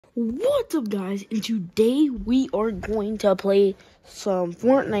What's up, guys? And today we are going to play some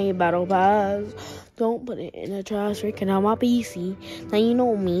Fortnite Battle Pass. Don't put it in the trash, freaking out my PC. Now you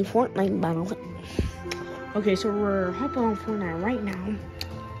know me, Fortnite Battle. Okay, so we're hopping on Fortnite right now.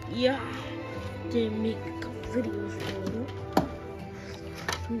 Yeah, did make a couple videos for you.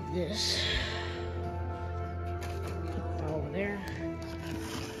 Do this. Put that over there.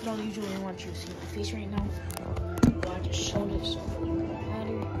 Don't usually want you to see my face right now. I just showed it, so it doesn't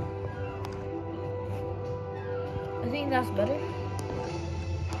matter. I think that's better.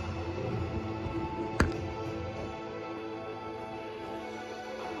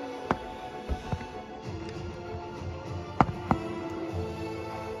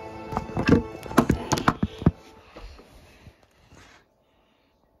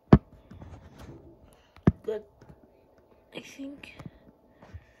 Good. I think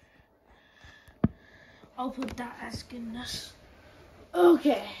I'll put that as goodness.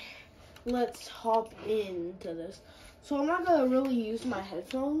 Okay, let's hop into this. So I'm not gonna really use my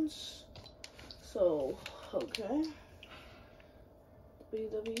headphones. So, okay.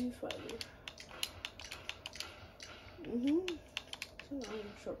 WWE Fighter. So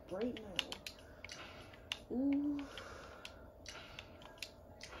I'm sharp right now. Ooh.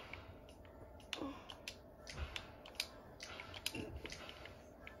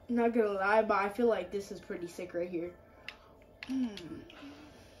 Not gonna lie, but I feel like this is pretty sick right here.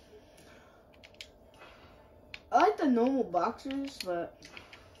 I like the normal boxers, but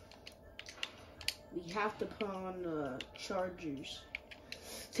we have to put on the chargers.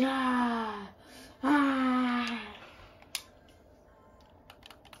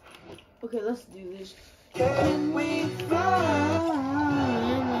 Okay, let's do this. Can we find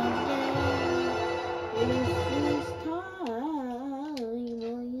this time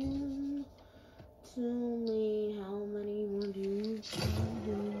again? Tell me how many more do you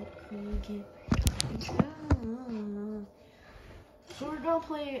get? So we're gonna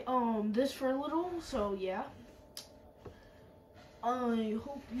play this for a little, so yeah. I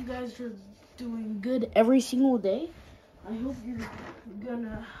hope you guys are doing good every single day. I hope you're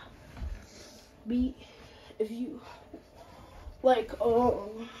gonna be, if you like,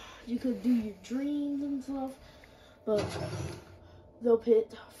 you could do your dreams and stuff, but they'll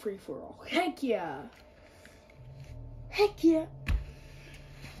pit free for all. Heck yeah! Heck yeah!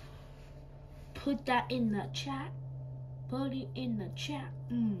 Put that in the chat. Put it in the chat.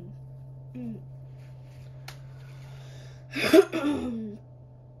 I'm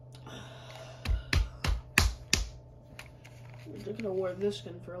gonna wear this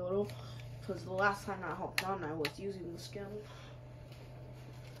skin for a little, because the last time I hopped on, I was using the skin.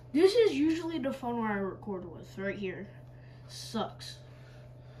 This is usually the phone where I record with, right here. Sucks.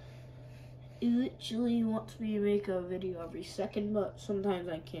 It literally wants me to make a video every second, but sometimes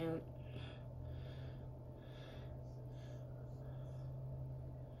I can't.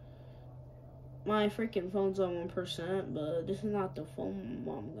 My freaking phone's on 1%, but this is not the phone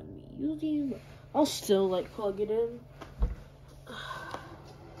I'm gonna be using, but I'll still like plug it in.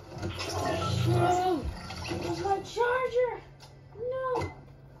 No! Where's my charger? No!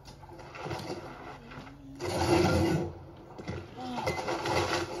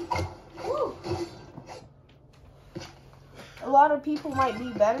 Woo. A lot of people might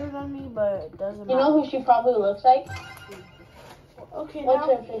be better than me, but it doesn't matter. You know who she probably looks like? Okay, what's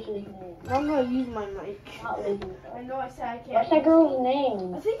now her official name? I'm gonna use my mic. I know I said I can't. What's that girl's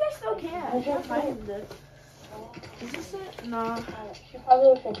name? I think I still can. Is this it? Nah. She probably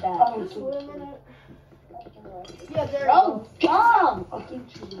looks like that. Just wait a minute. Yeah, there Bro, dumb! I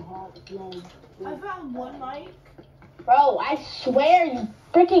found one mic. Bro, I swear you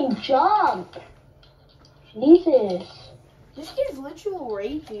freaking jump! Jesus. This kid's literally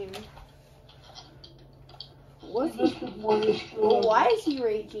raging. What's he? Well, why is he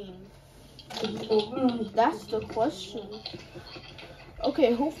raging? That's the question.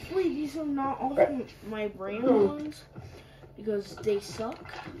 Okay, hopefully these are not all from my brand ones, because they suck.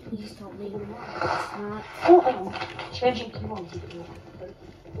 Please tell me it's not.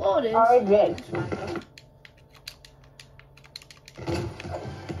 Well, it is. Alright,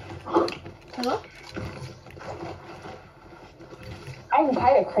 Hello? I'm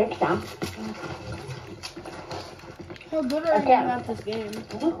kind of cranked down. How good are you at this game?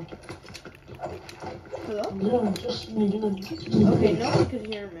 Hello? Okay, no one can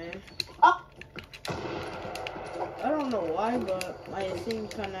hear me. Oh. I don't know why, but my thing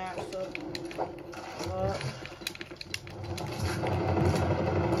kind of acts up.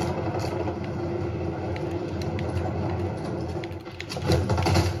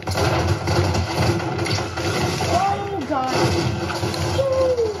 Oh god!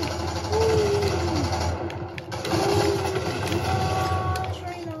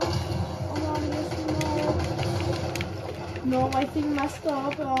 everything messed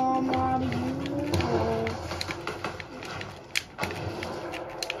up. I'm not even.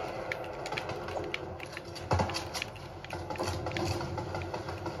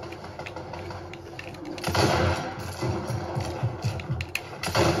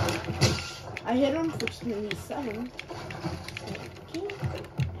 I hit him for 27.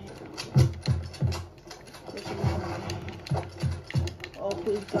 Oh,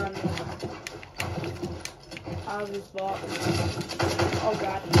 please, gun. I was bought. Oh,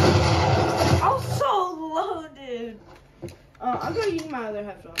 God. I was so low, dude. I'm gonna use my other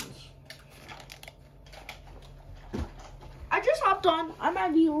headphones. I just hopped on. I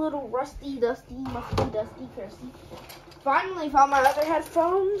might be a little rusty, dusty, musty, dusty, thirsty. Finally found my other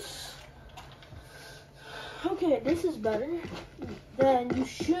headphones. Okay, this is better. Then you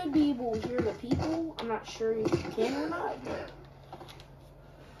should be able to hear the people. I'm not sure if you can or not, but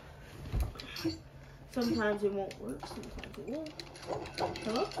sometimes it won't work, sometimes it will.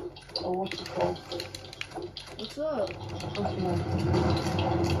 Hello? Oh, what's the call? What's up? What's the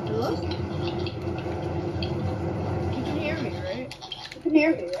Hello? You can hear me, right? You can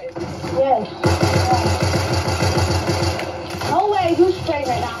hear me, right? Yes. No way, who's spraying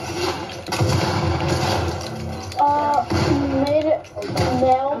right now?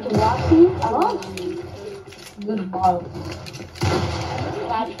 Mid-nailed Rocky. Good ball.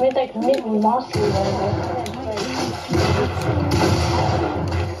 That's made like mid-mossy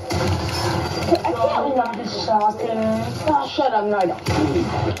I can't win on this soccer. Oh, shut up, no, I don't.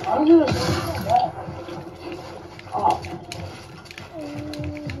 I'm gonna say that. Oh.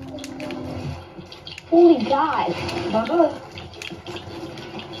 Holy God.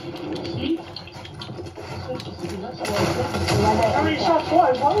 How many shots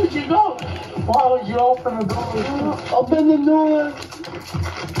was? Why would you go? Why would you open the door? Open the door.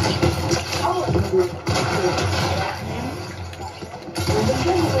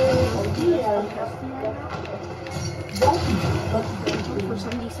 For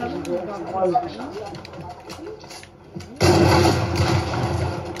 77, we got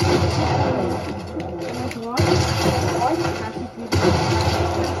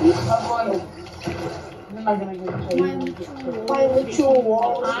I'm gonna get killed. My literal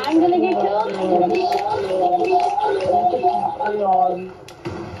wall. I'm gonna get killed. I'm gonna get killed.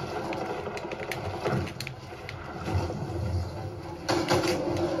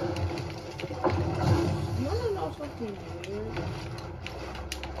 You wanna know something weird?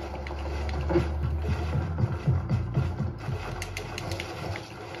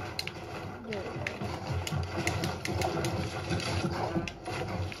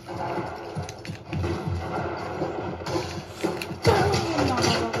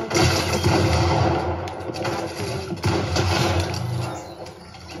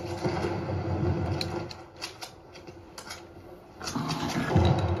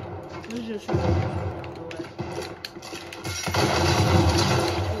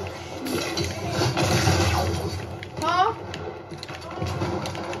 Huh?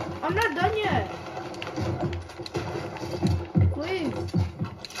 I'm not done yet. Please.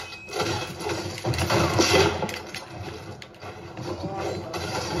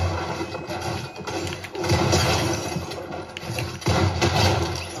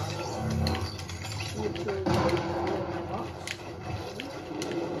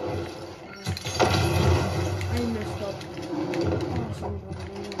 I messed up.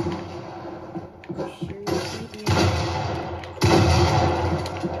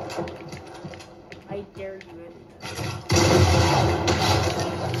 I dare you.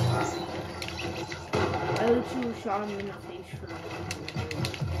 I literally shot him in the face for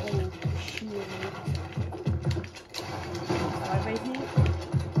oh shoot. 5 I think.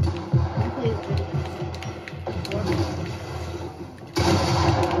 I play video.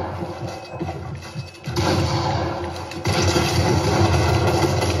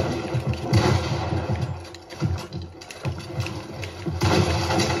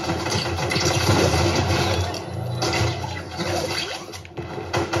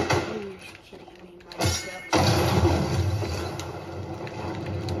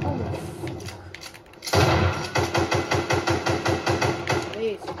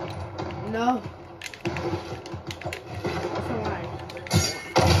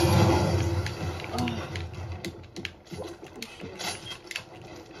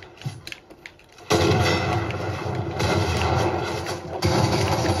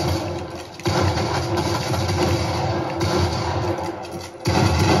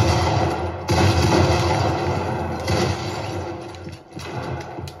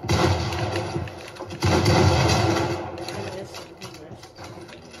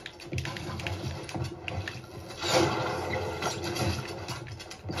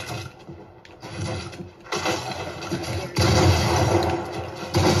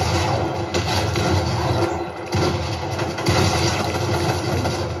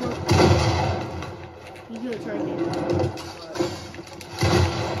 He's gonna try to get it.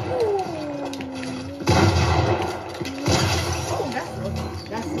 Oh,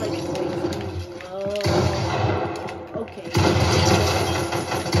 that's like okay.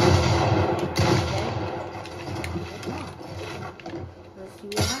 Let's see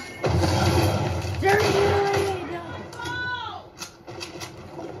what happens.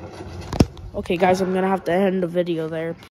 Okay, guys, I'm gonna have to end the video there.